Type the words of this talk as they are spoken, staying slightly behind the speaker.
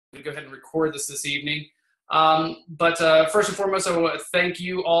to go ahead and record this evening. But first and foremost, I want to thank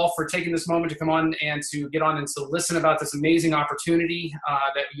you all for taking this moment to come on and to get on and to listen about this amazing opportunity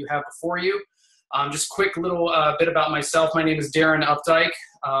that you have before you. Just a quick little bit about myself. My name is Darin Updyke,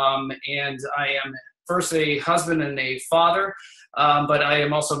 and I am first a husband and a father, but I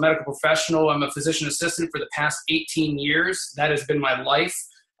am also a medical professional. I'm a physician assistant for the past 18 years. That has been my life,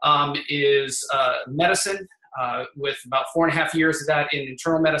 is medicine, with about 4.5 years of that in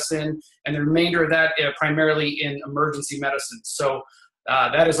internal medicine, and the remainder of that primarily in emergency medicine. So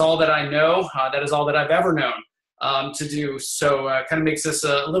that is all that I know. That is all that I've ever known to do. So kind of makes this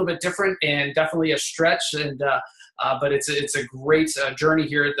a little bit different and definitely a stretch. And but it's a great journey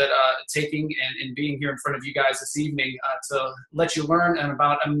here that taking and being here in front of you guys this evening to let you learn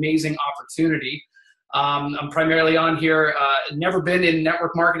about amazing opportunity. I'm primarily on here, never been in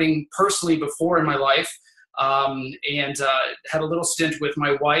network marketing personally before in my life. And had a little stint with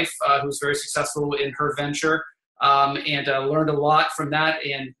my wife, who's very successful in her venture, and learned a lot from that.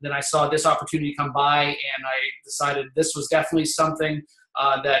 And then I saw this opportunity come by, and I decided this was definitely something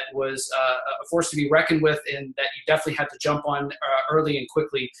that was a force to be reckoned with, and that you definitely had to jump on early and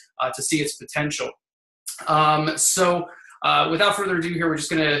quickly to see its potential. So without further ado here, we're just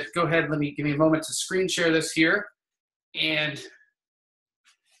going to go ahead. Give me a moment to screen share this here, and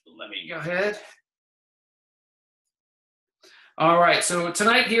let me go ahead. All right, so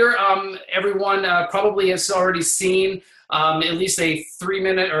tonight here, everyone probably has already seen at least a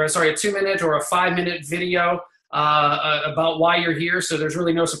 2-minute or a 5-minute video about why you're here. So there's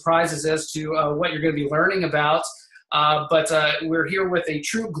really no surprises as to what you're going to be learning about. But we're here with a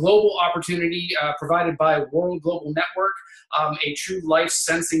true global opportunity provided by World Global Network, a true life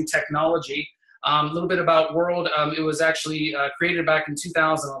sensing technology. A little bit about World. It was actually created back in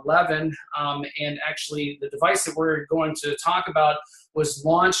 2011, and actually the device that we're going to talk about was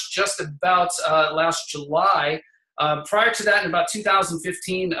launched just about last July. Prior to that, in about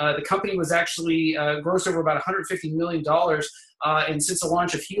 2015, the company was actually grossed over about $150 million, and since the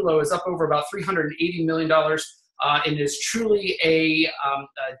launch of Helo is up over about $380 million, and is truly a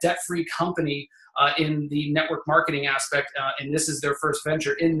debt-free company in the network marketing aspect, and this is their first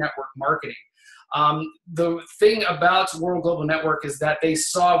venture in network marketing. The thing about World Global Network is that they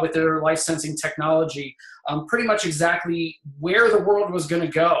saw with their life sensing technology pretty much exactly where the world was going to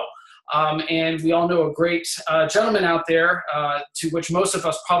go. And we all know a great gentleman out there to which most of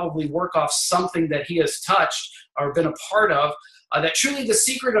us probably work off something that he has touched or been a part of, that truly the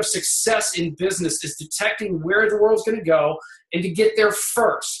secret of success in business is detecting where the world's going to go and to get there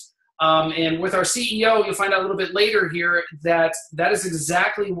first. And with our CEO, you'll find out a little bit later here that that is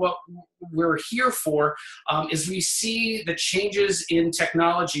exactly what we're here for, is we see the changes in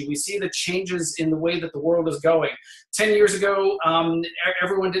technology. We see the changes in the way that the world is going. 10 years ago,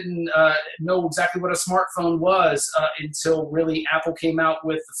 everyone didn't know exactly what a smartphone was until really Apple came out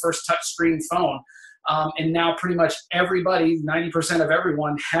with the first touchscreen phone. And now pretty much everybody, 90% of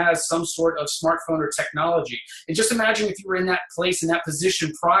everyone, has some sort of smartphone or technology. And just imagine if you were in that place, in that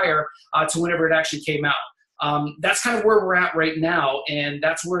position prior to whenever it actually came out. That's kind of where we're at right now, and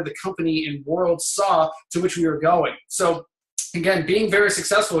that's where the company and World saw to which we were going. So again, being very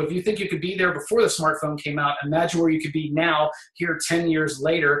successful, if you think you could be there before the smartphone came out, imagine where you could be now, here 10 years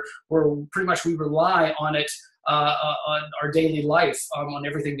later, where pretty much we rely on it on our daily life, on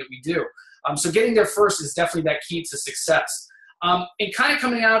everything that we do. So getting there first is definitely that key to success. And kind of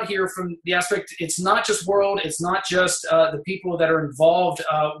coming out here from the aspect, it's not just World, it's not just the people that are involved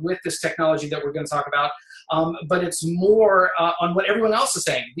with this technology that we're going to talk about, but it's more on what everyone else is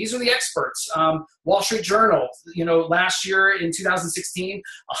saying. These are the experts. Wall Street Journal, last year in 2016,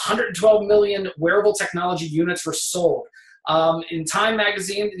 112 million wearable technology units were sold. In Time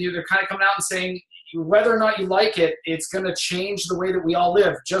magazine, they're kind of coming out and saying, whether or not you like it, it's going to change the way that we all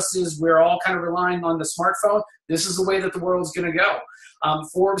live. Just as we're all kind of relying on the smartphone, this is the way that the world is going to go.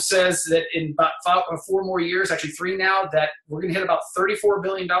 Forbes says that in about 4 more years, actually 3 now, that we're going to hit about $34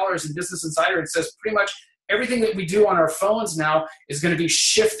 billion in Business Insider. It says pretty much everything that we do on our phones now is going to be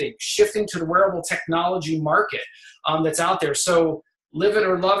shifting to the wearable technology market that's out there. So live it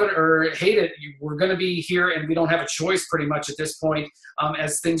or love it or hate it, we're going to be here, and we don't have a choice pretty much at this point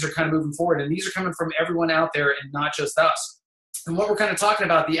as things are kind of moving forward. And these are coming from everyone out there and not just us. And what we're kind of talking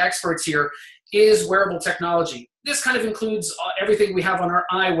about, the experts here, is wearable technology. This kind of includes everything we have on our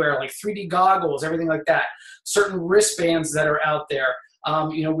eyewear, like 3D goggles, everything like that, certain wristbands that are out there,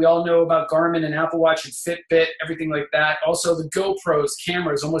 You know, we all know about Garmin and Apple Watch and Fitbit, everything like that. Also the GoPros,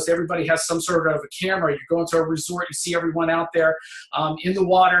 cameras. Almost everybody has some sort of a camera. You go into a resort, you see everyone out there in the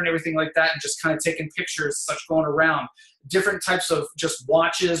water and everything like that, and just kind of taking pictures, such going around. Different types of just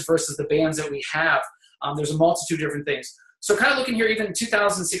watches versus the bands that we have. There's a multitude of different things. So kind of looking here, even in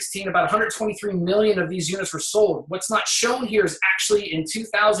 2016, about 123 million of these units were sold. What's not shown here is actually in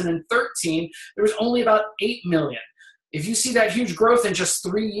 2013, there was only about 8 million. If you see that huge growth in just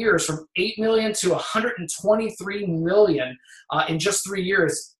 3 years, from 8 million to 123 million in just 3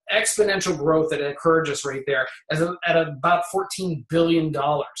 years, exponential growth that occurred just right there at about $14 billion.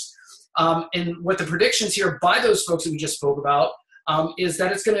 And what the predictions here by those folks that we just spoke about is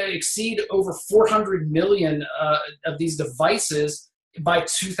that it's going to exceed over 400 million of these devices by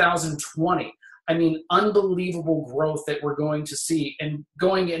 2020. I mean, unbelievable growth that we're going to see, and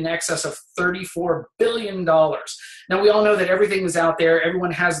going in excess of $34 billion. Now, we all know that everything is out there.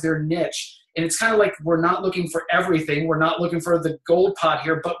 Everyone has their niche. And it's kind of like we're not looking for everything. We're not looking for the gold pot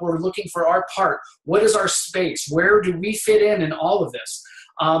here, but we're looking for our part. What is our space? Where do we fit in all of this?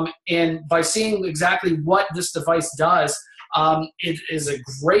 And by seeing exactly what this device does, it is a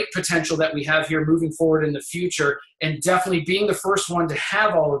great potential that we have here moving forward in the future, and definitely being the first one to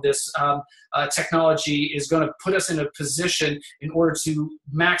have all of this technology is going to put us in a position in order to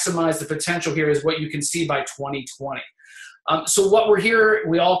maximize the potential here, is what you can see by 2020. So what we're here,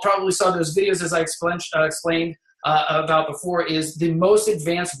 we all probably saw those videos as I explained about before, is the most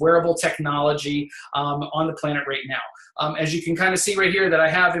advanced wearable technology on the planet right now. As you can kind of see right here that I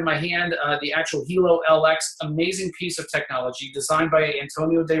have in my hand, the actual Helo LX, amazing piece of technology designed by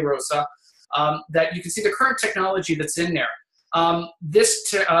Antonio De Rosa, that you can see the current technology that's in there.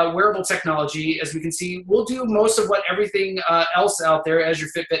 This wearable technology, as we can see, will do most of what everything else out there as your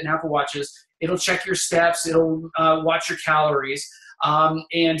Fitbit and Apple Watches. It'll check your steps, it'll watch your calories, and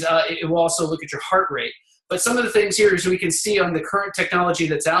it will also look at your heart rate. But some of the things here, as we can see on the current technology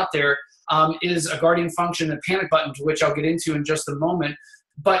that's out there, is a guardian function and panic button, to which I'll get into in just a moment.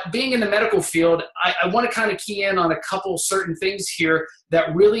 But being in the medical field, I want to kind of key in on a couple certain things here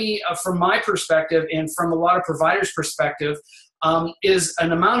that really, from my perspective and from a lot of providers' perspective, is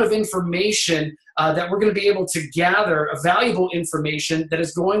an amount of information that we're going to be able to gather, valuable information that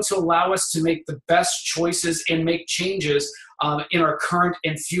is going to allow us to make the best choices and make changes in our current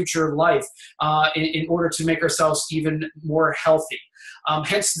and future life in order to make ourselves even more healthy.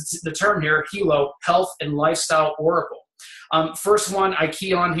 Hence the term here, Helo, Health and Lifestyle Oracle. First one I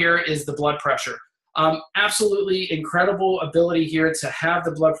key on here is the blood pressure. Absolutely incredible ability here to have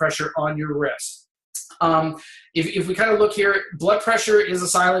the blood pressure on your wrist. If we kind of look here, blood pressure is a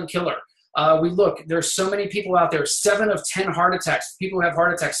silent killer. We look, there's so many people out there, 7 of 10 heart attacks, people who have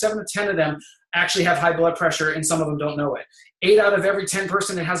heart attacks, 7 of 10 of them actually have high blood pressure, and some of them don't know it. 8 out of every 10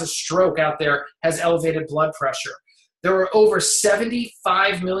 person that has a stroke out there has elevated blood pressure. There are over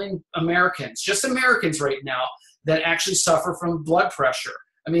 75 million Americans, just Americans right now, that actually suffer from blood pressure.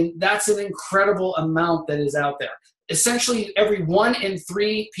 I mean, that's an incredible amount that is out there. Essentially, every 1 in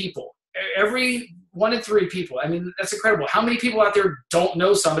 3 people, every 1 in 3 people, I mean, that's incredible. How many people out there don't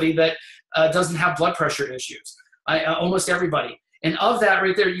know somebody that doesn't have blood pressure issues? Almost everybody. And of that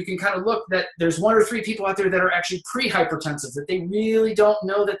right there, you can kind of look that there's 1 or 3 people out there that are actually pre-hypertensive, that they really don't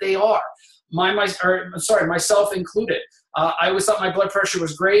know that they are. Myself included. I always thought my blood pressure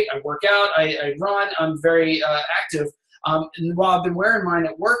was great. I work out, I run, I'm very active. And while I've been wearing mine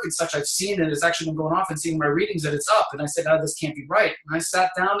at work and such, I've seen it. It's actually been going off and seeing my readings that it's up. And I said, oh, this can't be right. And I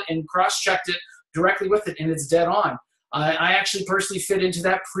sat down and cross-checked it directly with it, and it's dead on. I actually personally fit into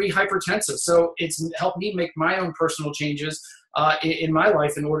that pre-hypertensive. So it's helped me make my own personal changes in my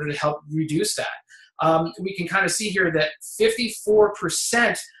life in order to help reduce that. We can kind of see here that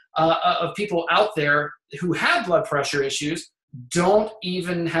 54% of people out there who have blood pressure issues don't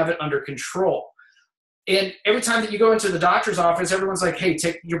even have it under control. And every time that you go into the doctor's office, everyone's like, hey,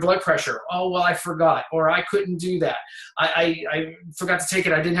 take your blood pressure. Oh, well, I forgot, or I couldn't do that. I forgot to take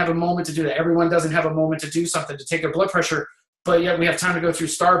it. I didn't have a moment to do that. Everyone doesn't have a moment to do something, to take their blood pressure, but yet we have time to go through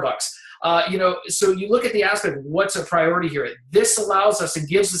Starbucks. So you look at the aspect of what's a priority here. This allows us and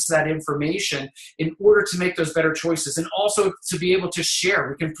gives us that information in order to make those better choices, and also to be able to share.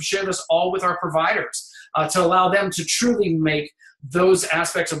 We can share this all with our providers to allow them to truly make those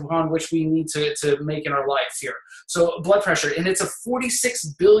aspects upon which we need to make in our life here. So blood pressure, and it's a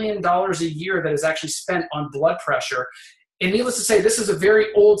 $46 billion a year that is actually spent on blood pressure. And needless to say, this is a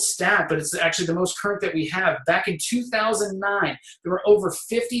very old stat, but it's actually the most current that we have. Back in 2009, there were over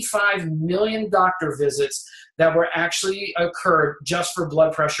 55 million doctor visits that were actually occurred just for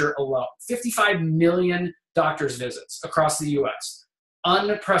blood pressure alone. 55 million doctor's visits across the U.S.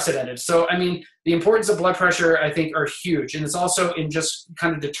 unprecedented. So, I mean, the importance of blood pressure, I think, are huge. And it's also in just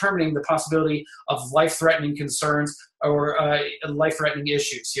kind of determining the possibility of life-threatening concerns or life-threatening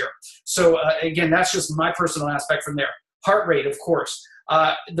issues here. So, again, that's just my personal aspect from there. Heart rate, of course.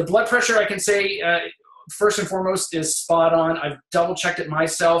 The blood pressure, I can say, first and foremost, is spot on. I've double-checked it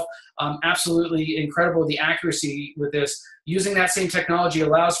myself. Absolutely incredible, the accuracy with this. Using that same technology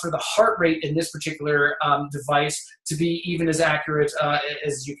allows for the heart rate in this particular device to be even as accurate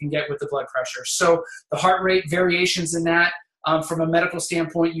as you can get with the blood pressure. So the heart rate variations in that, from a medical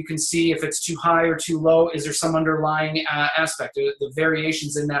standpoint, you can see if it's too high or too low. Is there some underlying aspect, the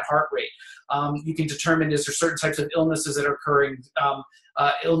variations in that heart rate? You can determine, is there certain types of illnesses that are occurring?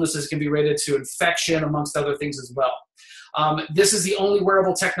 Illnesses can be related to infection, amongst other things as well. This is the only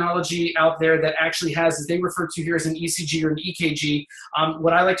wearable technology out there that actually has, as they refer to here as an ECG or an EKG,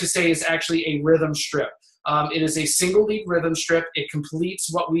 what I like to say is actually a rhythm strip. It is a single lead rhythm strip. It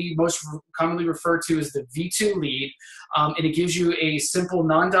completes what we most commonly refer to as the V2 lead, and it gives you a simple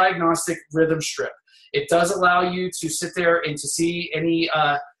non-diagnostic rhythm strip. It does allow you to sit there and to see any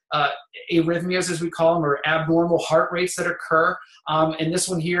arrhythmias, as we call them, or abnormal heart rates that occur. And this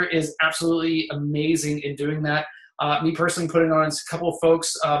one here is absolutely amazing in doing that. Me personally putting on a couple of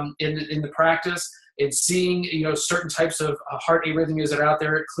folks in the practice and seeing, you know, certain types of heart arrhythmias that are out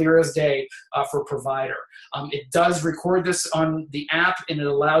there clear as day for a provider. It does record this on the app, and it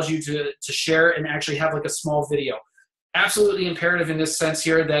allows you to share and actually have like a small video. Absolutely imperative in this sense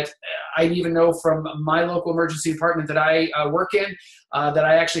here that I even know from my local emergency department that I work in, that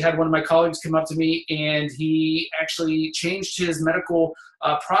I actually had one of my colleagues come up to me, and he actually changed his medical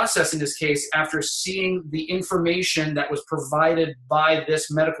process in this case after seeing the information that was provided by this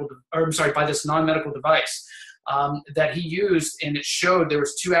by this non-medical device that he used, and it showed there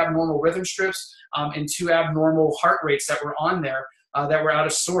was 2 abnormal rhythm strips and 2 abnormal heart rates that were on there. That were out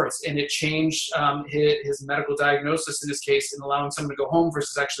of sorts, and it changed his medical diagnosis in this case, and allowing someone to go home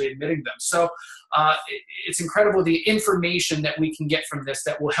versus actually admitting them. So it's incredible the information that we can get from this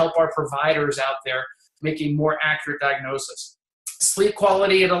that will help our providers out there make a more accurate diagnosis. Sleep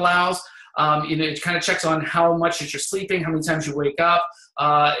quality it allows. You know, it kind of checks on how much that you're sleeping, how many times you wake up,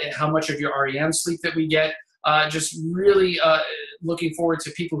 how much of your REM sleep that we get. Just really looking forward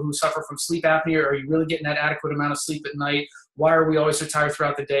to people who suffer from sleep apnea. Are you really getting that adequate amount of sleep at night? Why are we always so tired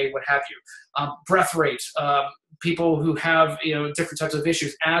throughout the day? What have you? Breath rate. People who have, you know, different types of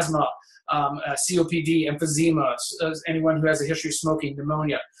issues, asthma, COPD, emphysema, anyone who has a history of smoking,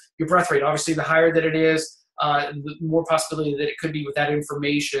 pneumonia. Your breath rate, obviously, the higher that it is, the more possibility that it could be with that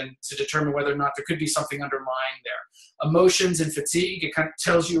information to determine whether or not there could be something underlying there. Emotions and fatigue, it kind of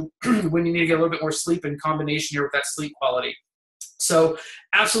tells you when you need to get a little bit more sleep in combination here with that sleep quality. So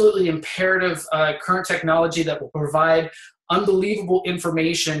absolutely imperative current technology that will provide unbelievable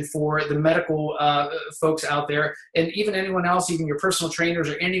information for the medical folks out there, and even anyone else, even your personal trainers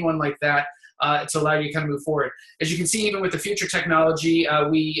or anyone like that, to allow you to kind of move forward. As you can see, even with the future technology,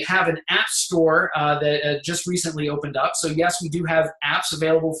 we have an app store that just recently opened up. So yes, we do have apps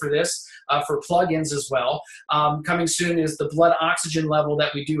available for this, for plugins as well. Coming soon is the blood oxygen level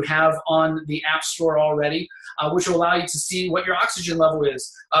that we do have on the app store already, which will allow you to see what your oxygen level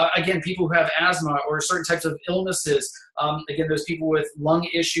is. Again, people who have asthma or certain types of illnesses, again, those people with lung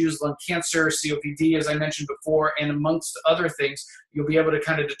issues, lung cancer, COPD, as I mentioned before, and amongst other things, you'll be able to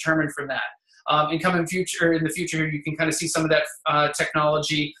kind of determine from that. In the future, you can kind of see some of that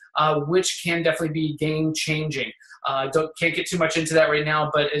technology, which can definitely be game-changing. Can't get too much into that right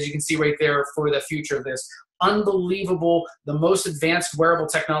now, but as you can see right there for the future of this, unbelievable, the most advanced wearable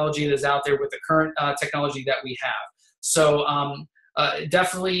technology that is out there with the current technology that we have. So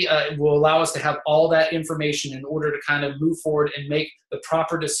definitely will allow us to have all that information in order to kind of move forward and make the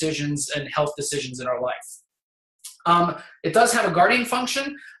proper decisions and health decisions in our life. It does have a guardian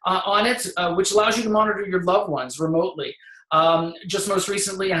function on it, which allows you to monitor your loved ones remotely. Just most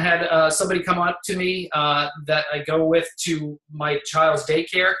recently, I had somebody come up to me that I go with to my child's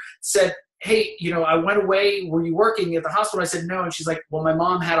daycare, said, hey, you know, I went away, were you working at the hospital? I said, no. And she's like, well, my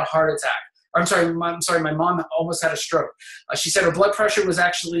mom had a heart attack. Or, I'm sorry, my mom almost had a stroke. She said her blood pressure was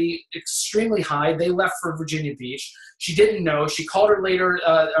actually extremely high. They left for Virginia Beach. She didn't know. She called her later,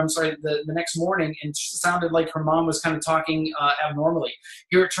 the next morning, and it sounded like her mom was kind of talking abnormally.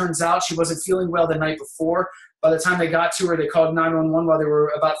 Here it turns out she wasn't feeling well the night before. By the time they got to her, they called 911 while they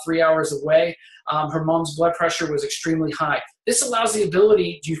were about 3 hours away. Her mom's blood pressure was extremely high. This allows the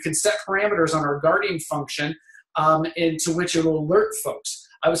ability, you can set parameters on our guardian function into which it will alert folks.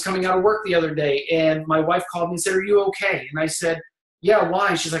 I was coming out of work the other day, and my wife called me and said, are you okay? And I said, Yeah,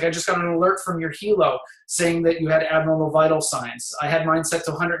 why? She's like, I just got an alert from your Helo saying that you had abnormal vital signs. I had mine set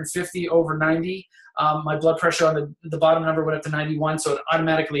to 150 over 90. My blood pressure on the bottom number went up to 91, so it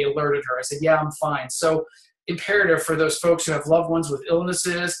automatically alerted her. I said, yeah, I'm fine. So imperative for those folks who have loved ones with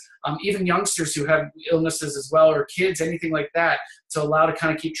illnesses, even youngsters who have illnesses as well, or kids, anything like that, to allow to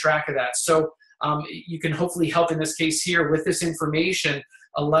kind of keep track of that. So you can hopefully help in this case here with this information,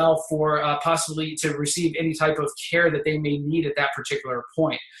 allow for possibly to receive any type of care that they may need at that particular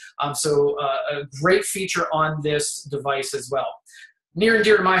point. So a great feature on this device as well. Near and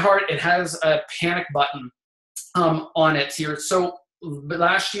dear to my heart, it has a panic button on it here. So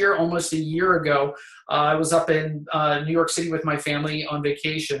last year, almost a year ago, I was up in New York City with my family on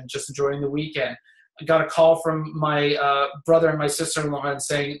vacation, just enjoying the weekend. I got a call from my brother and my sister-in-law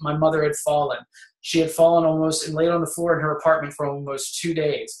saying my mother had fallen. She had fallen almost and laid on the floor in her apartment for almost 2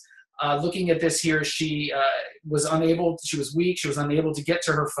 days. Looking at this here, she was unable, she was weak, she was unable to get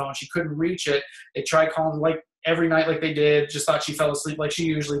to her phone. She couldn't reach it. They tried calling like every night like they did, just thought she fell asleep like she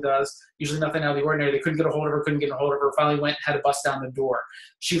usually does. Usually nothing out of the ordinary. They couldn't get a hold of her, couldn't get a hold of her. Finally went, had to bust down the door.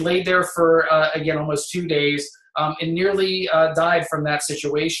 She laid there for, again, almost 2 days and nearly died from that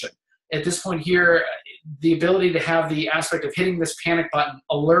situation. At this point here, the ability to have the aspect of hitting this panic button,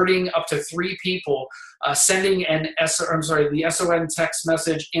 alerting up to 3 people, sending the SON text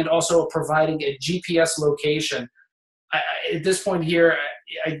message, and also providing a GPS location. At this point here,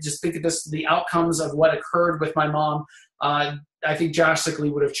 I just think that the outcomes of what occurred with my mom, I think drastically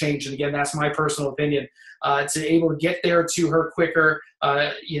would have changed. And again, that's my personal opinion. To be able to get there to her quicker,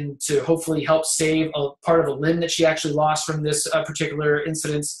 and to hopefully help save a part of a limb that she actually lost from this particular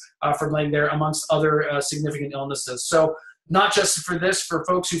incident from laying there, amongst other significant illnesses. So not just for this, for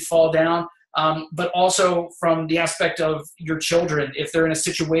folks who fall down, but also from the aspect of your children, if they're in a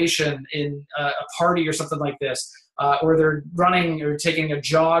situation in a party or something like this, or they're running or taking a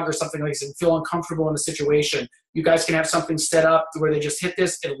jog or something like this and feel uncomfortable in a situation, you guys can have something set up where they just hit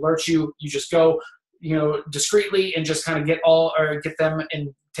this, it alerts you, you just go, discreetly and just kind of get them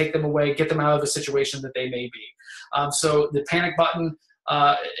and take them away, get them out of the situation that they may be. So the panic button,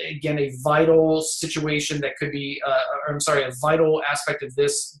 again, a vital situation that could be, a vital aspect of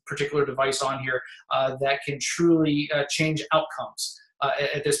this particular device on here that can truly change outcomes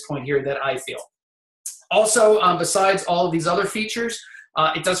at this point here that I feel. Also, besides all of these other features,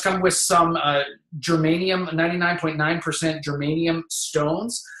 it does come with some germanium, 99.9% germanium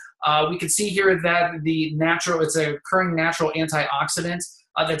stones. We can see here that it's a occurring natural antioxidant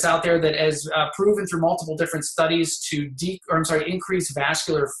that's out there that has proven through multiple different studies to increase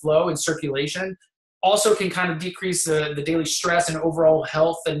vascular flow and circulation. Also can kind of decrease the daily stress and overall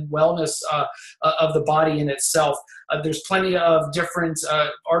health and wellness of the body in itself. There's plenty of different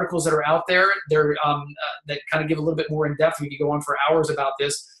articles that are out there that kind of give a little bit more in depth. We could go on for hours about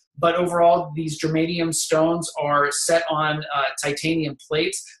this. But overall, these germanium stones are set on titanium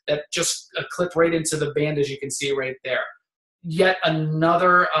plates that just clip right into the band, as you can see right there. Yet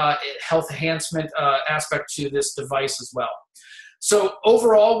another health enhancement aspect to this device as well. So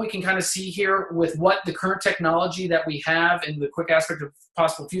overall, we can kind of see here with what the current technology that we have and the quick aspect of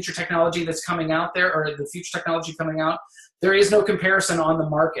possible future technology that's coming out there, or the future technology coming out, there is no comparison on the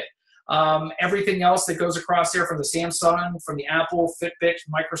market. Everything else that goes across there, from the Samsung, from the Apple, Fitbit,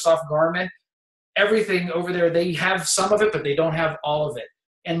 Microsoft, Garmin, everything over there, they have some of it, but they don't have all of it.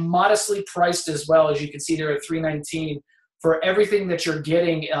 And modestly priced as well, as you can see there at $319. For everything that you're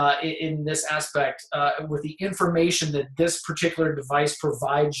getting in this aspect, with the information that this particular device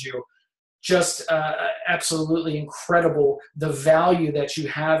provides you, just absolutely incredible, the value that you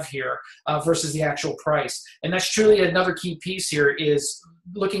have here versus the actual price. And that's truly another key piece here, is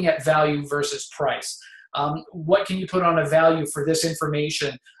looking at value versus price. What can you put on a value for this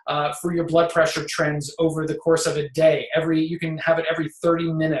information, for your blood pressure trends over the course of a day? You can have it every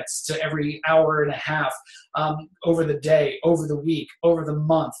 30 minutes to every hour and a half, over the day, over the week, over the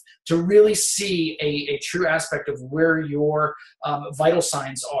month, to really see a true aspect of where your vital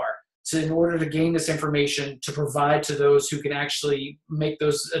signs are. So in order to gain this information to provide to those who can actually make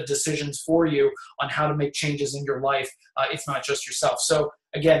those decisions for you on how to make changes in your life, if not just yourself. So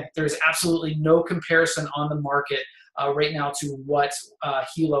again, there's absolutely no comparison on the market right now to what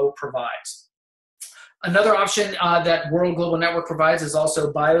Helo provides. Another option that World Global Network provides is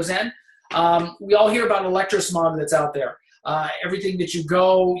also Biozen. We all hear about electrosmog that's out there. Everything that you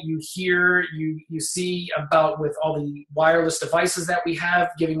go, you hear, you see about with all the wireless devices that we have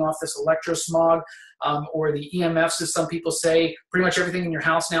giving off this electrosmog. or the EMFs, as some people say. Pretty much everything in your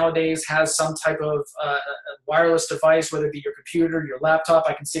house nowadays has some type of wireless device, whether it be your computer, your laptop.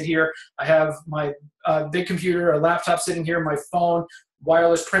 I can sit here. I have my big computer, a laptop sitting here, my phone,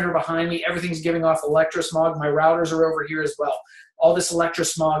 wireless printer behind me. Everything's giving off electrosmog. My routers are over here as well. All this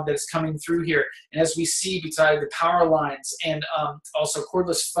electrosmog that's coming through here. And as we see beside the power lines and also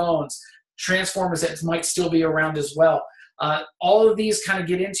cordless phones, transformers that might still be around as well. All of these kind of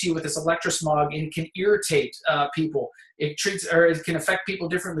get into you with this electrosmog, and it can irritate people. It can affect people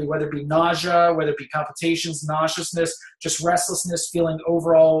differently, whether it be nausea, whether it be palpitations, nauseousness, just restlessness, feeling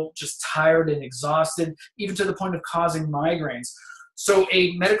overall just tired and exhausted, even to the point of causing migraines. So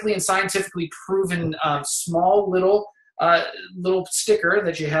a medically and scientifically proven small little sticker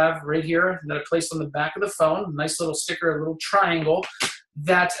that you have right here that I placed on the back of the phone, a nice little sticker, a little triangle,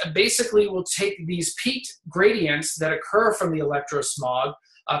 that basically will take these peak gradients that occur from the electrosmog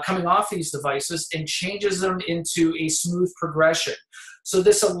coming off these devices and changes them into a smooth progression. So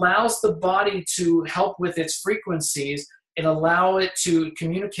this allows the body to help with its frequencies and allow it to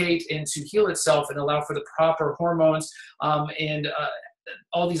communicate and to heal itself, and allow for the proper hormones and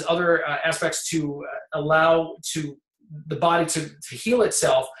all these other aspects to allow to the body to heal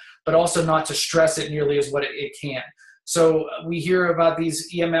itself, but also not to stress it nearly as what it can. So we hear about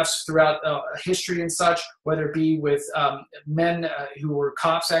these EMFs throughout history and such, whether it be with men who were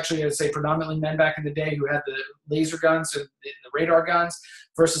cops, actually, I'd say predominantly men back in the day who had the laser guns and the radar guns,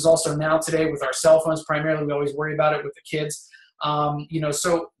 versus also now today with our cell phones. Primarily, we always worry about it with the kids.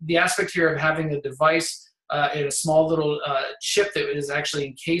 So the aspect here of having a device in a small little chip that is actually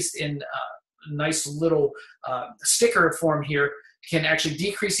encased in a nice little sticker form here can actually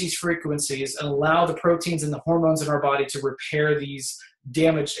decrease these frequencies and allow the proteins and the hormones in our body to repair these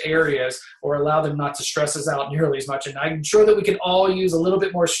damaged areas, or allow them not to stress us out nearly as much. And I'm sure that we can all use a little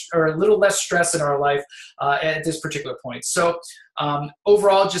bit more or a little less stress in our life at this particular point. So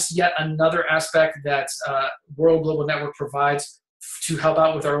overall, just yet another aspect that World Global Network provides to help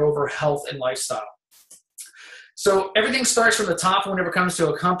out with our overall health and lifestyle. So everything starts from the top whenever it comes to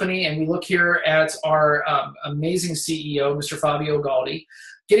a company, and we look here at our amazing CEO, Mr. Fabio Galdi.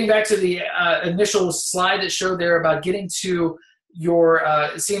 Getting back to the initial slide that showed there about getting to your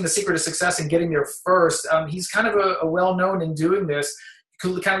seeing the secret of success and getting there first, he's kind of a well-known in doing this.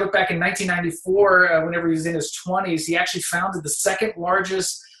 You could kind of look back in 1994, whenever he was in his 20s, he actually founded the second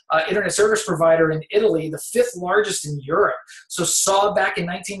largest internet service provider in Italy, the fifth largest in Europe. So saw back in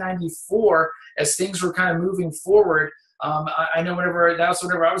 1994, as things were kind of moving forward. I know whenever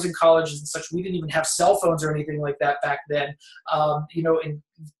I was in college and such, we didn't even have cell phones or anything like that back then.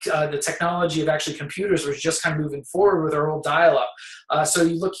 The technology of actually computers was just kind of moving forward with our old dial-up. So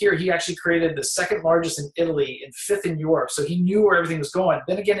you look here, he actually created the second largest in Italy and fifth in Europe. So he knew where everything was going.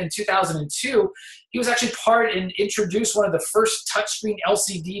 Then again, in 2002, he was actually part and introduced one of the first touchscreen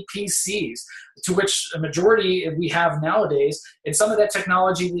LCD PCs, to which a majority we have nowadays. And some of that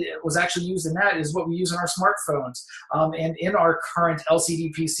technology that was actually used in that is what we use in our smartphones. And in our current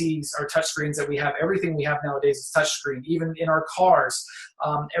LCD PCs, our touchscreens that we have, everything we have nowadays is touchscreen, even in our cars.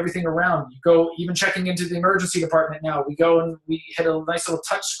 Everything around. You go, even checking into the emergency department now, we go and we hit a nice little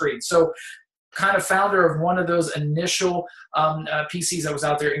touch screen. So kind of founder of one of those initial PCs that was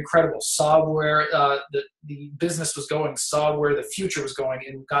out there, incredible. Saw where the business was going, saw where the future was going,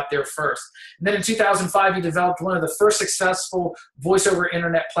 and got there first. And then in 2005, he developed one of the first successful voice over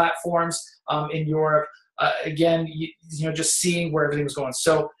internet platforms in Europe. Again, just seeing where everything was going.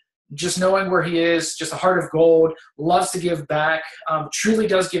 So just knowing where he is, just a heart of gold, loves to give back, truly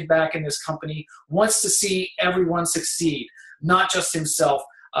does give back in this company, wants to see everyone succeed, not just himself.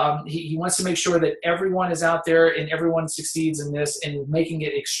 He wants to make sure that everyone is out there and everyone succeeds in this, and making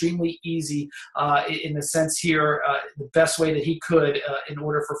it extremely easy in the sense here, the best way that he could in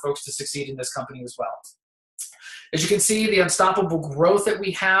order for folks to succeed in this company as well. As you can see, the unstoppable growth that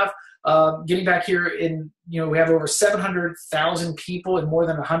we have, getting back here in, we have over 700,000 people in more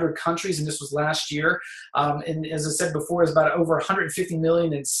than 100 countries, and this was last year. And as I said before, it's about over 150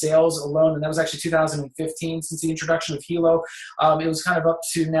 million in sales alone, and that was actually 2015 since the introduction of Helo. It was kind of up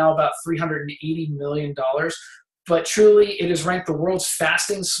to now about $380 million. But truly, it is ranked the world's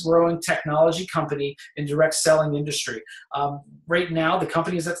fastest growing technology company in direct selling industry. Right now, the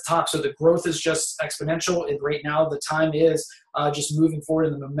company is at the top, so the growth is just exponential. And right now, the time is just moving forward,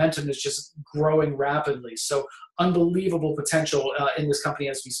 and the momentum is just growing rapidly. So unbelievable potential in this company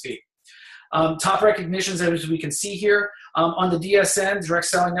as we speak. Top recognitions, as we can see here, on the DSN, Direct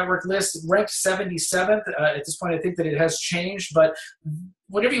Selling Network list, ranked 77th. At this point, I think that it has changed, but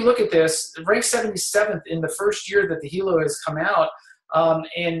whenever you look at this, ranked 77th in the first year that the Helo has come out,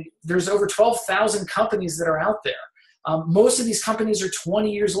 And there's over 12,000 companies that are out there. Most of these companies are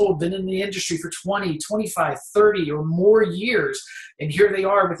 20 years old, been in the industry for 20, 25, 30 or more years. And here they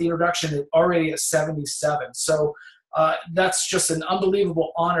are with the introduction already at 77. So that's just an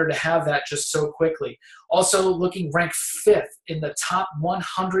unbelievable honor to have that just so quickly. Also looking ranked 5th in the top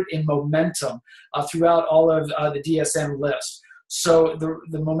 100 in momentum throughout all of the DSM list. So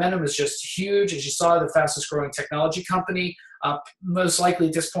the momentum is just huge. As you saw, the fastest growing technology company. Most likely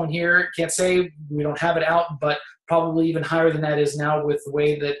at this point here, can't say, we don't have it out, but probably even higher than that is now with the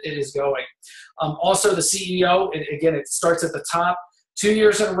way that it is going. Also the CEO, again, it starts at the top. 2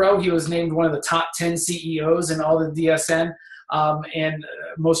 years in a row, he was named one of the top 10 CEOs in all the DSN. And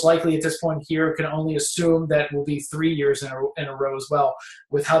most likely at this point here, can only assume that will be 3 years in a row as well,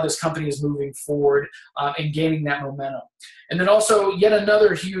 with how this company is moving forward and gaining that momentum. And then also yet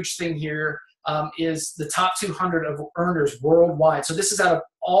another huge thing here is the top 200 of earners worldwide. So this is out of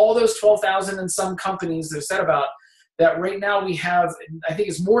all those 12,000 and some companies that have said about that. Right now we have, I think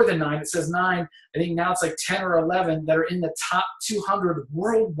it's more than 9. It says 9. I think now it's like 10 or 11 that are in the top 200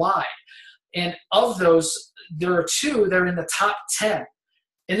 worldwide. And of those, there are 2 that are in the top 10.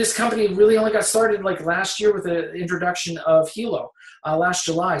 And this company really only got started like last year with the introduction of Helo last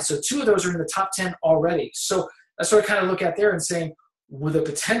July. So 2 of those are in the top 10 already. So that's what I kind of look at there and saying, with the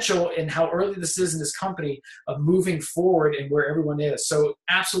potential and how early this is in this company of moving forward and where everyone is. So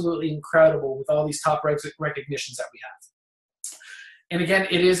absolutely incredible with all these top recognitions that we have. And again,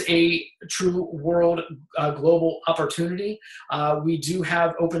 it is a true world global opportunity. We do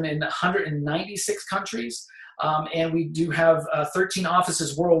have open in 196 countries. And we do have 13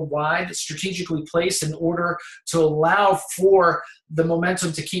 offices worldwide strategically placed in order to allow for the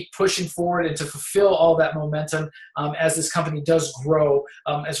momentum to keep pushing forward and to fulfill all that momentum as this company does grow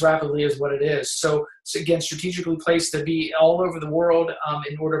as rapidly as what it is. So again, strategically placed to be all over the world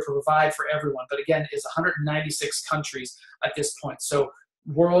in order to provide for everyone. But again, it's 196 countries at this point. So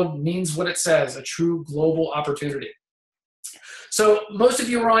world means what it says, a true global opportunity. So most of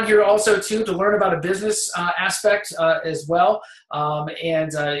you are on here also too to learn about a business aspect as well.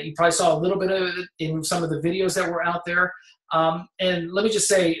 And you probably saw a little bit of it in some of the videos that were out there. And let me just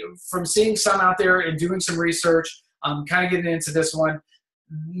say, from seeing some out there and doing some research, kind of getting into this one,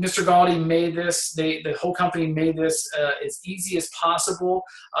 Mr. Galdi made this, the whole company made this as easy as possible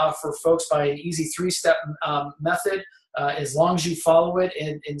for folks by an easy 3-step method. As long as you follow it,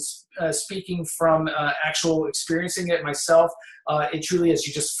 and speaking from actual experiencing it myself, it truly is.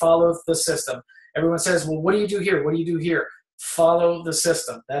 You just follow the system. Everyone says, well, what do you do here? What do you do here? Follow the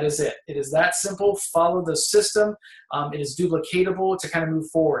system. That is it. It is that simple. Follow the system. It is duplicatable to kind of move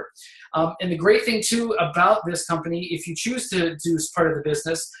forward. And the great thing too about this company, if you choose to do part of the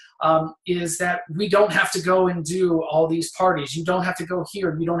business, is that we don't have to go and do all these parties. You don't have to go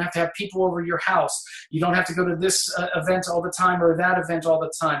here. You don't have to have people over your house. You don't have to go to this event all the time or that event all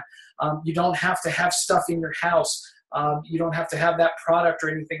the time. You don't have to have stuff in your house. You don't have to have that product or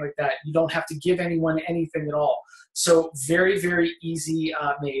anything like that. You don't have to give anyone anything at all. So very, very easy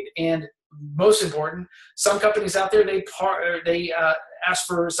made. And most important, some companies out there, they ask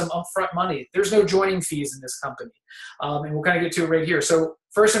for some upfront money. There's no joining fees in this company. And we'll kind of get to it right here. So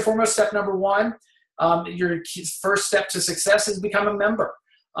first and foremost, step number 1, your first step to success is become a member,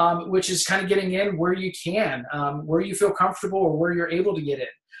 which is kind of getting in where you can, where you feel comfortable or where you're able to get in.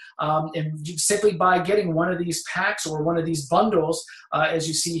 And simply by getting one of these packs or one of these bundles, as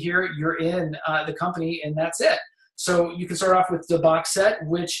you see here, you're in the company and that's it. So you can start off with the box set,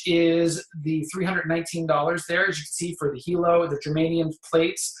 which is the $319 there, as you can see, for the Helo, the germanium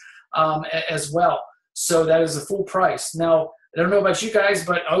plates as well. So that is the full price. Now, I don't know about you guys,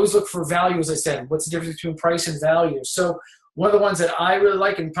 but I always look for value, as I said. What's the difference between price and value? So one of the ones that I really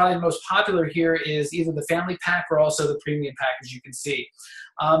like and probably the most popular here is either the family pack or also the premium pack, as you can see.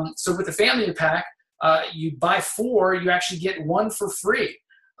 So with the family pack, you buy 4, you actually get 1 for free.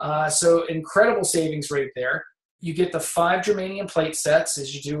 So incredible savings right there. You get the 5 germanium plate sets,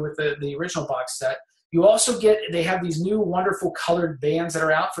 as you do with the original box set. You also get, they have these new wonderful colored bands that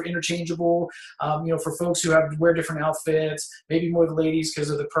are out for interchangeable, for folks who have to wear different outfits, maybe more the ladies because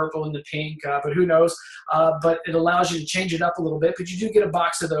of the purple and the pink, but who knows. But it allows you to change it up a little bit, but you do get a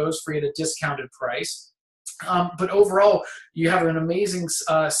box of those free at a discounted price. But overall, you have an amazing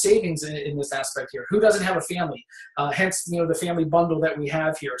savings in this aspect here. Who doesn't have a family? Hence, the family bundle that we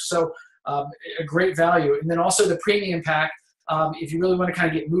have here. So a great value. And then also the premium pack. If you really want to kind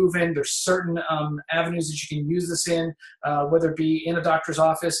of get moving, there's certain avenues that you can use this in, whether it be in a doctor's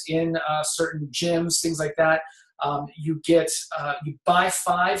office, in certain gyms, things like that. You buy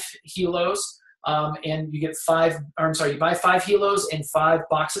 5 Helos, and you get you buy 5 Helos and 5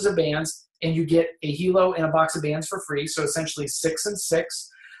 boxes of bands, and you get a Helo and a box of bands for free. So essentially 6 and 6,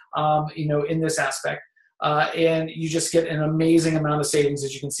 in this aspect. And you just get an amazing amount of savings,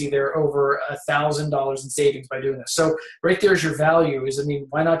 as you can see there, over $1,000 in savings by doing this. So right there's your value.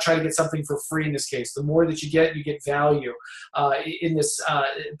 Why not try to get something for free in this case? The more that you get value in this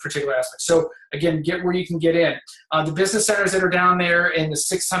particular aspect. So again, get where you can get in. The business centers that are down there in the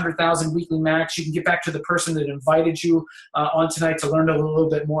 600,000 weekly max, you can get back to the person that invited you on tonight to learn a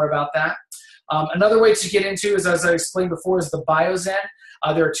little bit more about that. Another way to get into is, as I explained before, is the BioZen.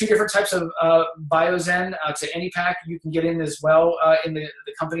 There are 2 different types of BioZen to AnyPack. You can get in as well in the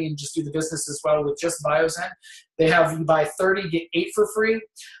company and just do the business as well with just BioZen. They have, you buy 30, get 8 for free,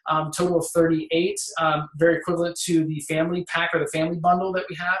 total of 38, very equivalent to the family pack or the family bundle that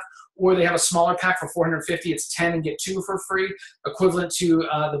we have. Or they have a smaller pack for 450. It's 10 and get 2 for free, equivalent to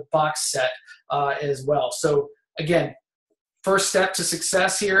the box set as well. So again, first step to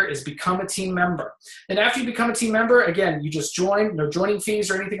success here is become a team member. And after you become a team member, again, you just join, no joining fees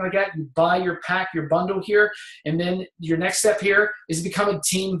or anything like that. You buy your pack, your bundle here, and then your next step here is to become a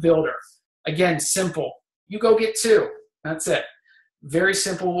team builder. Again, simple. You go get 2. That's it. Very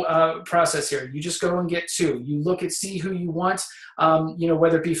simple process here. You just go and get 2. You look and see who you want,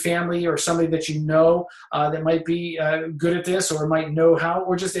 whether it be family or somebody that you know that might be good at this or might know how,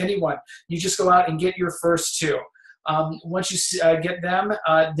 or just anyone. You just go out and get your first 2. Once you get them,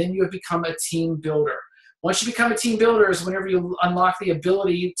 then you have become a team builder. Once you become a team builder is whenever you unlock the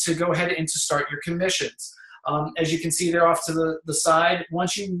ability to go ahead and to start your commissions. As you can see there off to the side,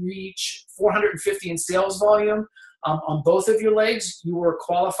 once you reach 450 in sales volume on both of your legs, you are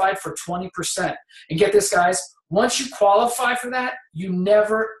qualified for 20%. And get this, guys, once you qualify for that, you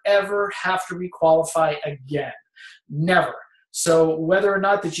never, ever have to requalify again. Never. So whether or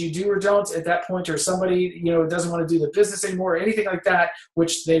not that you do or don't at that point, or somebody doesn't want to do the business anymore or anything like that,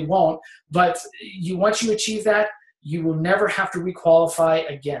 which they won't, but once you achieve that, you will never have to requalify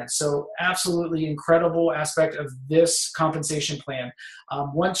again. So absolutely incredible aspect of this compensation plan.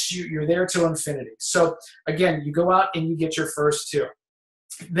 Once you're there to infinity. So again, you go out and you get your first 2.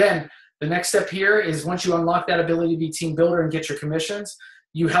 Then the next step here is, once you unlock that ability to be team builder and get your commissions,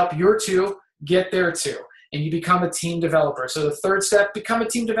 you help your 2 get their 2. And you become a team developer. So the third step, become a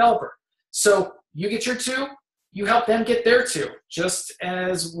team developer. So you get your 2, you help them get their 2, just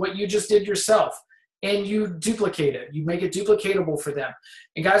as what you just did yourself. And you duplicate it. You make it duplicatable for them.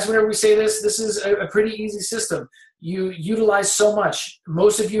 And guys, whenever we say this is a pretty easy system. You utilize so much.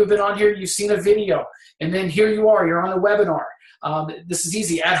 Most of you have been on here, you've seen a video, and then here you are, you're on a webinar. This is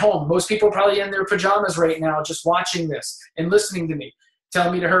easy, at home. Most people are probably in their pajamas right now just watching this and listening to me,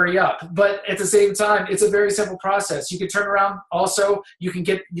 telling me to hurry up. But at the same time, it's a very simple process. You can turn around. Also, you can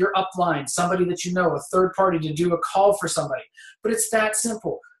get your upline, somebody that you know, a third party, to do a call for somebody. But it's that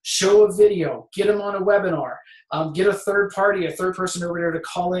simple. Show a video, get them on a webinar, get a third party, a third person over there to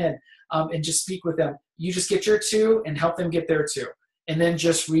call in and just speak with them. You just get your 2 and help them get their 2. And then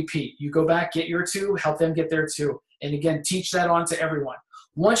just repeat. You go back, get your 2, help them get their 2. And again, teach that on to everyone.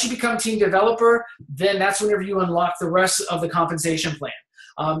 Once you become team developer, then that's whenever you unlock the rest of the compensation plan.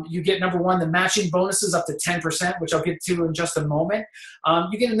 You get, number 1, the matching bonuses up to 10%, which I'll get to in just a moment.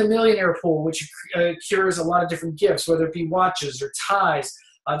 You get in the millionaire pool, which cures a lot of different gifts, whether it be watches or ties,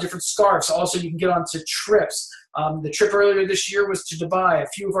 different scarves. Also, you can get onto trips. The trip earlier this year was to Dubai. A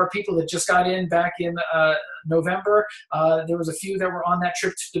few of our people that just got in back in November, there was a few that were on that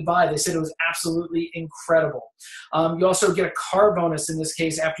trip to Dubai. They said it was absolutely incredible. You also get a car bonus in this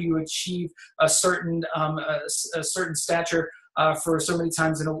case after you achieve a certain stature for so many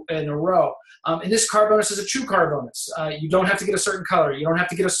times in a row. And this car bonus is a true car bonus. You don't have to get a certain color. You don't have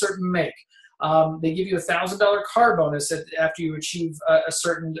to get a certain make. They give you a $1,000 car bonus after you achieve a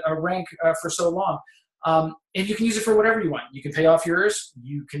certain rank for so long. And you can use it for whatever you want. You can pay off yours.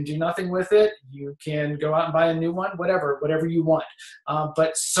 You can do nothing with it. You can go out and buy a new one, whatever you want.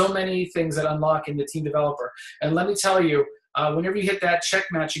 But so many things that unlock in the team developer. And let me tell you, whenever you hit that check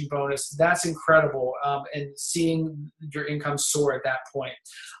matching bonus, that's incredible, and seeing your income soar at that point.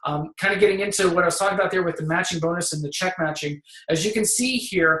 Kind of getting into what I was talking about there with the matching bonus and the check matching, as you can see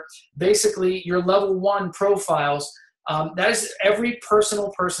here, basically your level 1 profiles, that is every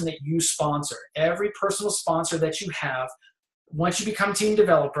personal person that you sponsor, every personal sponsor that you have. Once you become team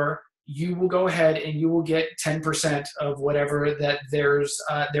developer, you will go ahead and you will get 10% of whatever that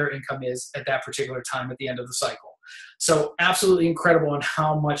their income is at that particular time at the end of the cycle. So absolutely incredible on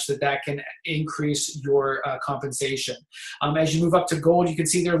how much that can increase your compensation. As you move up to gold, you can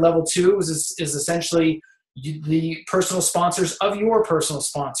see there level 2 is essentially the personal sponsors of your personal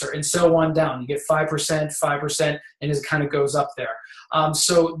sponsor, and so on down. You get 5%, 5%, and it kind of goes up there.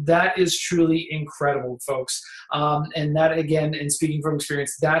 So that is truly incredible, folks. And that, again, and speaking from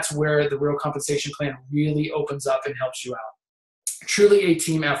experience, that's where the real compensation plan really opens up and helps you out. Truly a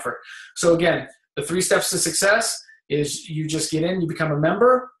team effort. So again, the 3 steps to success is you just get in, you become a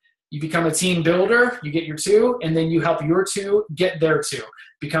member, you become a team builder, you get your 2, and then you help your 2 get their 2.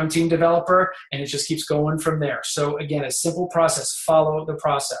 Become team developer, and it just keeps going from there. So again, a simple process. Follow the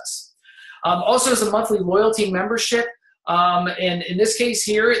process. Also, as a monthly loyalty membership, and in this case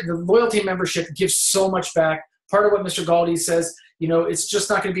here, the loyalty membership gives so much back. Part of what Mr. Galdi says, you know, it's just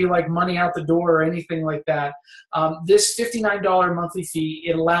not going to be like money out the door or anything like that. This $59 monthly fee,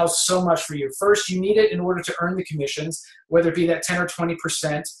 it allows so much for you. First, you need it in order to earn the commissions, whether it be that 10 or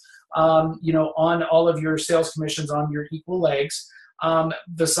 20%, you know, on all of your sales commissions on your equal legs.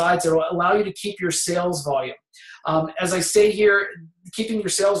 Besides, it will allow you to keep your sales volume. As I say here, keeping your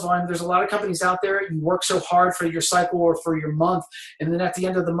sales volume, there's a lot of companies out there, you work so hard for your cycle or for your month, and then at the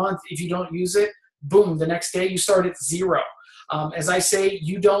end of the month, if you don't use it, boom, the next day you start at 0. As I say,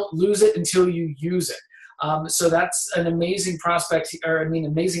 you don't lose it until you use it. So that's an amazing prospect, or I mean,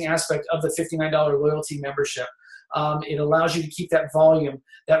 amazing aspect of the $59 loyalty membership. It allows you to keep that volume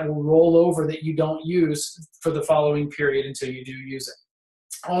that will roll over that you don't use for the following period until you do use it.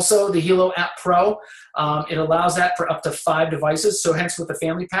 Also, the Helo App Pro, it allows that for up to 5 devices. So hence with the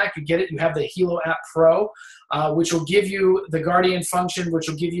family pack, you get it. You have the Helo App Pro, which will give you the Guardian function, which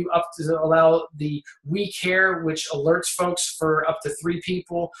will give you up to allow the We Care, which alerts folks for up to 3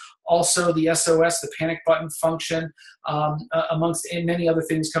 people. Also the SOS, the panic button function, amongst many other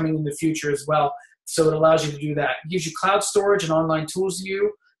things coming in the future as well. So it allows you to do that. It gives you cloud storage and online tools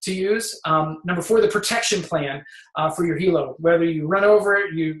to use. Number 4, the protection plan for your Helo. Whether you run over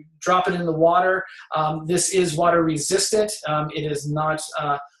it, you drop it in the water, this is water resistant. It is not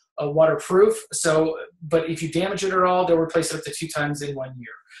waterproof. So, but if you damage it at all, they'll replace it up to 2 times in 1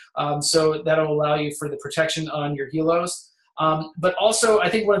 year. So that'll allow you for the protection on your Helos. But also, I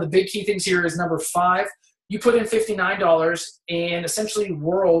think one of the big key things here is number 5. You put in $59, and essentially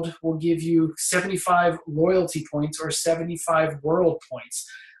World will give you 75 loyalty points or 75 World points,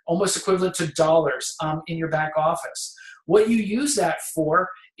 almost equivalent to dollars in your back office. What you use that for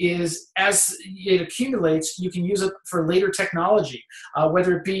is, as it accumulates, you can use it for later technology,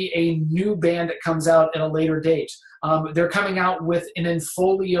 whether it be a new band that comes out at a later date. They're coming out with an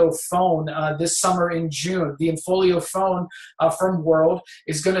Infolio phone this summer in June. The Infolio phone from World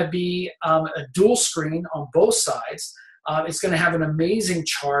is going to be a dual screen on both sides. It's going to have an amazing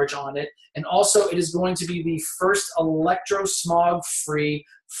charge on it, and also it is going to be the first electro-smog-free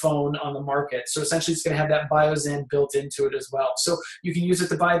phone on the market. So essentially it's going to have that BioZen built into it as well. So you can use it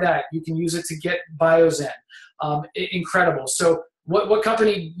to buy that. You can use it to get BioZen. Incredible. So what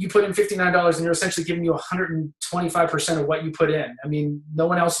company, you put in $59 and they're essentially giving you 125% of what you put in. I mean, no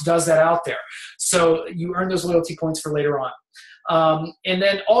one else does that out there. So you earn those loyalty points for later on. And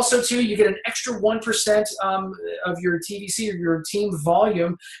then also too, you get an extra 1% of your TVC or your team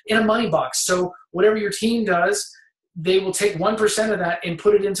volume in a money box. So whatever your team does, they will take 1% of that and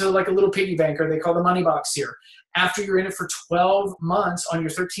put it into like a little piggy bank, or they call the money box here. After you're in it for 12 months on your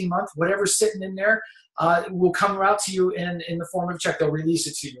 13-month, whatever's sitting in there will come out to you in the form of a check. They'll release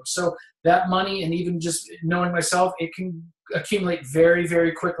it to you. So that money, and even just knowing myself, it can accumulate very,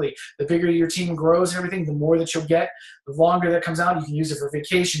 very quickly. The bigger your team grows and everything, the more that you'll get. The longer that comes out, you can use it for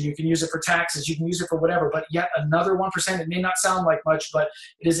vacation, you can use it for taxes, you can use it for whatever. But yet another 1%, it may not sound like much, but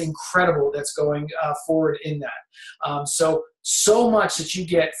it is incredible that's going forward in that. So much that you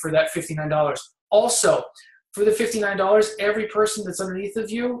get for that $59. Also, for the $59, every person that's underneath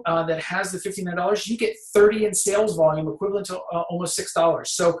of you that has the $59, you get 30 in sales volume, equivalent to almost $6.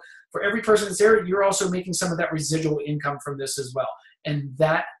 So for every person that's there, you're also making some of that residual income from this as well. And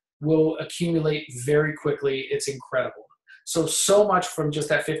that will accumulate very quickly. It's incredible. So much from just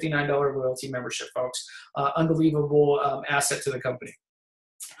that $59 loyalty membership, folks. Unbelievable asset to the company.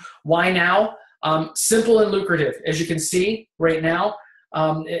 Why now? Simple and lucrative. As you can see right now,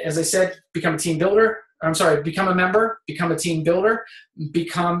 as I said, become a team builder. I'm sorry, become a member, become a team builder,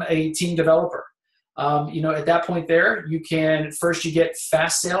 become a team developer. At that point there, you can, first you get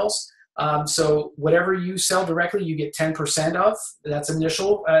fast sales. So whatever you sell directly, you get 10% of. That's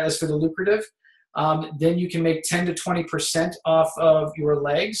initial as for the lucrative. Then you can make 10 to 20% off of your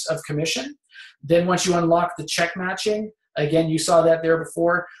legs of commission. Then once you unlock the check matching, again, you saw that there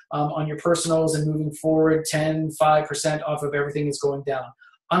before on your personals, and moving forward, 5% off of everything is going down.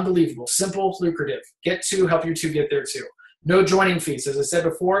 Unbelievable, simple, lucrative. Get 2, help your 2 get there too. No joining fees. As I said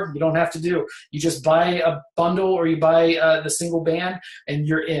before, you don't have to do. You just buy a bundle or you buy the single band and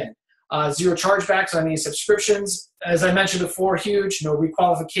you're in. Zero chargebacks on any subscriptions. As I mentioned before, huge. No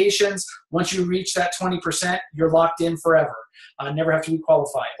requalifications. Once you reach that 20%, you're locked in forever. Never have to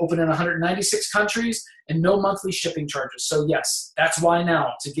requalify. Open in 196 countries and no monthly shipping charges. So yes, that's why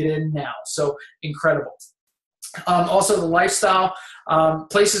now, to get in now. So incredible. Also the lifestyle,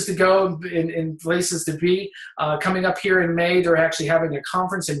 places to go and places to be. Coming up here in May, they're actually having a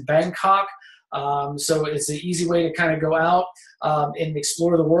conference in Bangkok. So it's an easy way to kind of go out and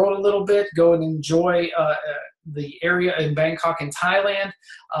explore the world a little bit, go and enjoy the area in Bangkok and Thailand.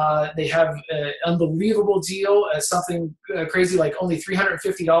 They have an unbelievable deal, something crazy like only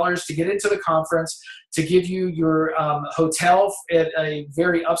 $350 to get into the conference, to give you your hotel at a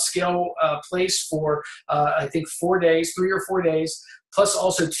very upscale place for, I think, 4 days, 3 or 4 days, plus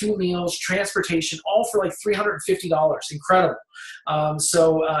also 2 meals, transportation, all for like $350. Incredible.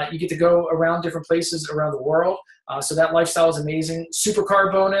 So you get to go around different places around the world. So that lifestyle is amazing.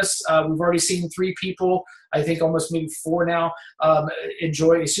 Supercar bonus. We've already seen 3 people, I think almost maybe 4 now,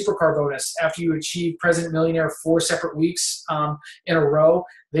 enjoy a supercar bonus after you achieve President Millionaire 4 separate weeks in a row.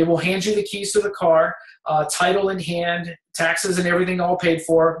 They will hand you the keys to the car, title in hand, taxes and everything all paid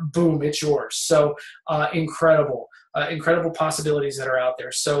for. Boom, it's yours. So incredible. Incredible possibilities that are out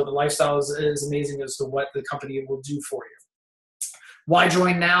there. So the lifestyle is amazing as to what the company will do for you. Why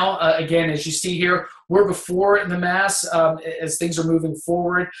join now? Again, as you see here, we're before the mass as things are moving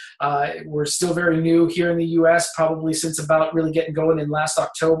forward. We're still very new here in the U.S., probably since about really getting going in last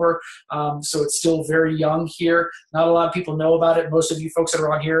October. So it's still very young here. Not a lot of people know about it. Most of you folks that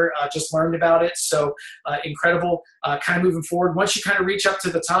are on here just learned about it. So incredible, kind of moving forward. Once you kind of reach up to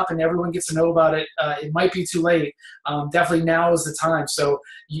the top and everyone gets to know about it, it might be too late. Definitely now is the time. So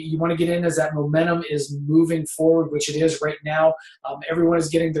you want to get in as that momentum is moving forward, which it is right now. Everyone is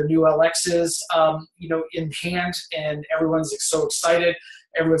getting their new LXs, in hand, and everyone's so excited.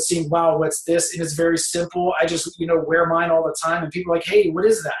 Everyone's seeing, wow, what's this? And it's very simple. I just, wear mine all the time, and people are like, hey, what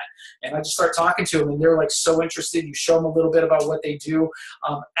is that? And I just start talking to them, and they're like so interested. You show them a little bit about what they do.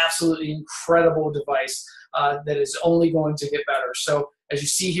 Absolutely incredible device that is only going to get better. So as you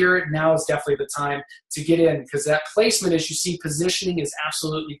see here, now is definitely the time to get in, because that placement, as you see, positioning is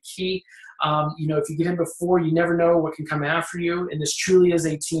absolutely key. If you get in before, you never know what can come after you, and this truly is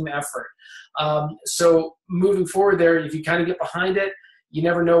a team effort. So moving forward there, if you kind of get behind it, you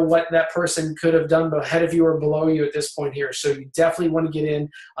never know what that person could have done ahead of you or below you at this point here. So you definitely want to get in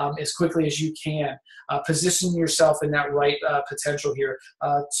as quickly as you can. Position yourself in that right potential here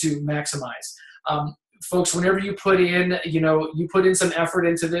to maximize. Folks, whenever you put in, you put in some effort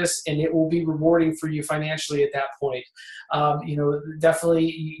into this, and it will be rewarding for you financially at that point. Definitely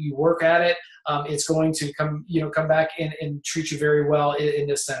you work at it. It's going to come back and treat you very well in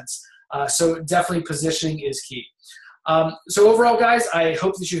this sense. So definitely positioning is key. So overall, guys, I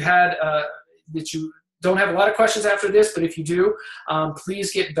hope that you don't have a lot of questions after this, but if you do,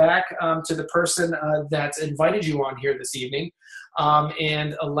 please get back to the person that invited you on here this evening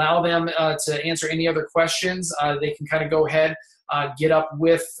and allow them to answer any other questions. They can kind of go ahead, get up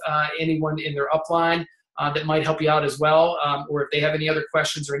with anyone in their upline that might help you out as well, or if they have any other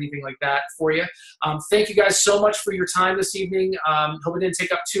questions or anything like that for you. Thank you guys so much for your time this evening. Hope it didn't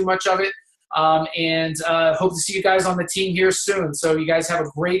take up too much of it. And hope to see you guys on the team here soon. So you guys have a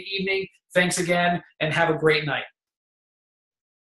great evening. Thanks again, and have a great night.